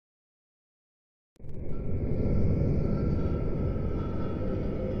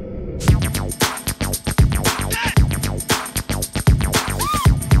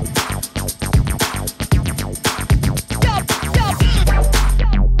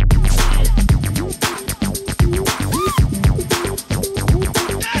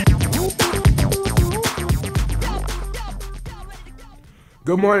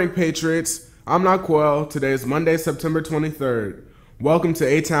Good morning, Patriots. I'm Naquel. Today is Monday, September 23rd. Welcome to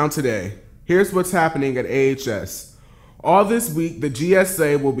A-Town Today. Here's what's happening at AHS. All this week, the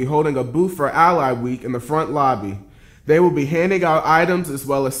GSA will be holding a booth for Ally Week in the front lobby. They will be handing out items as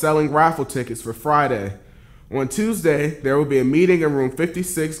well as selling raffle tickets for Friday. On Tuesday, there will be a meeting in room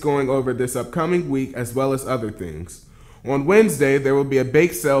 56 going over this upcoming week as well as other things. On Wednesday, there will be a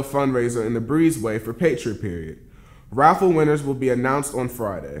bake sale fundraiser in the breezeway for Patriot Period. Raffle winners will be announced on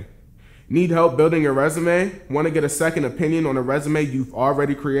Friday. Need help building your resume? Want to get a second opinion on a resume you've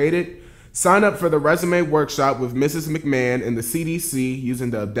already created? Sign up for the resume workshop with Mrs. McMahon and the CDC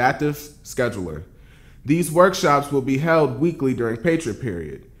using the Adaptive Scheduler. These workshops will be held weekly during Patriot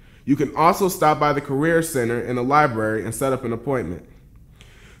Period. You can also stop by the Career Center in the library and set up an appointment.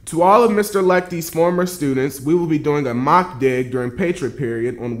 To all of Mr. Lecty's former students, we will be doing a mock dig during Patriot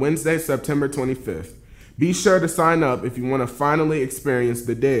Period on Wednesday, September 25th. Be sure to sign up if you want to finally experience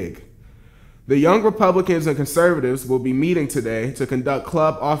the dig. The Young Republicans and Conservatives will be meeting today to conduct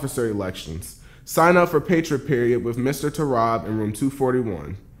club officer elections. Sign up for Patriot Period with Mr. Tarab in room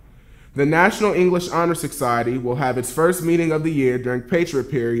 241. The National English Honor Society will have its first meeting of the year during Patriot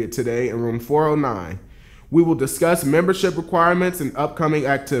Period today in room 409. We will discuss membership requirements and upcoming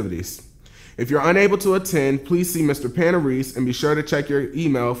activities. If you're unable to attend, please see Mr. Panarese and be sure to check your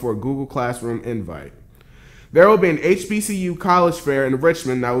email for a Google Classroom invite. There will be an HBCU college fair in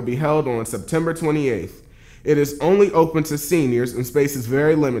Richmond that will be held on September 28th. It is only open to seniors and space is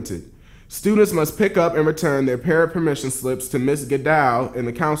very limited. Students must pick up and return their parent permission slips to Ms. Godow in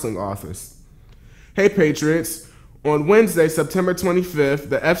the counseling office. Hey Patriots! On Wednesday, September 25th,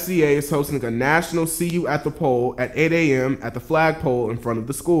 the FCA is hosting a national See You at the Pole at 8 a.m. at the flagpole in front of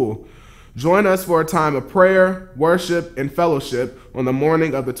the school. Join us for a time of prayer, worship, and fellowship on the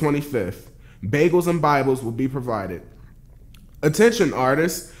morning of the 25th. Bagels and Bibles will be provided. Attention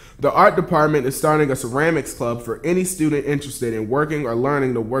artists, the art department is starting a ceramics club for any student interested in working or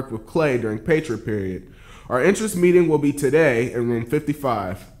learning to work with clay during Patriot Period. Our interest meeting will be today in room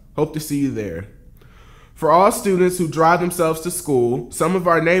 55. Hope to see you there. For all students who drive themselves to school, some of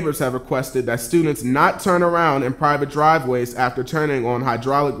our neighbors have requested that students not turn around in private driveways after turning on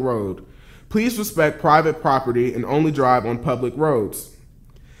Hydraulic Road. Please respect private property and only drive on public roads.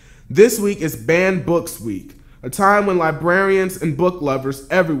 This week is Banned Books Week, a time when librarians and book lovers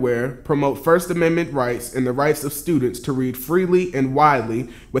everywhere promote First Amendment rights and the rights of students to read freely and widely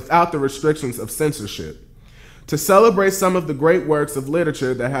without the restrictions of censorship. To celebrate some of the great works of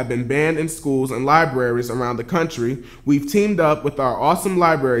literature that have been banned in schools and libraries around the country, we've teamed up with our awesome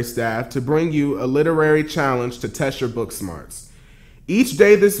library staff to bring you a literary challenge to test your book smarts. Each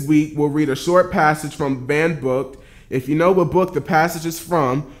day this week, we'll read a short passage from a banned book. If you know what book the passage is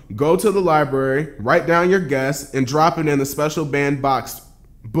from, go to the library, write down your guess, and drop it in the special banned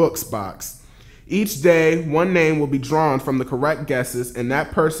books box. Each day, one name will be drawn from the correct guesses, and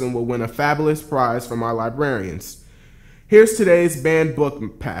that person will win a fabulous prize from our librarians. Here's today's banned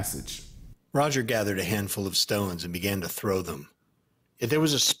book passage. Roger gathered a handful of stones and began to throw them. Yet there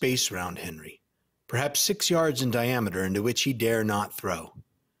was a space round Henry, perhaps 6 yards in diameter, into which he dare not throw.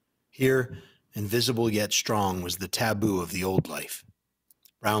 Here, invisible yet strong, was the taboo of the old life.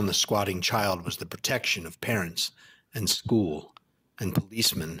 Round the squatting child was the protection of parents and school and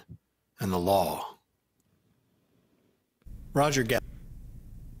policemen and the law.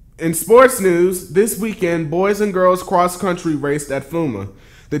 In sports news, this weekend, boys and girls cross-country raced at Fuma.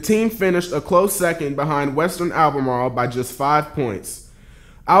 The team finished a close second behind Western Albemarle by just 5 points.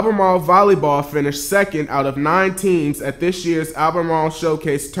 Albemarle Volleyball finished second out of 9 teams at this year's Albemarle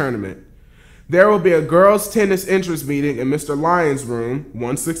Showcase Tournament. There will be a girls' tennis interest meeting in Mr. Lyons' room,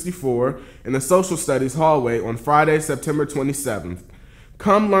 164, in the Social Studies hallway on Friday, September 27th.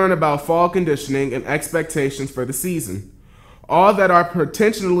 Come learn about fall conditioning and expectations for the season. All that are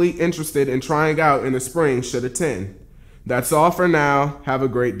potentially interested in trying out in the spring should attend. That's all for now. Have a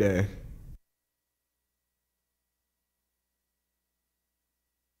great day.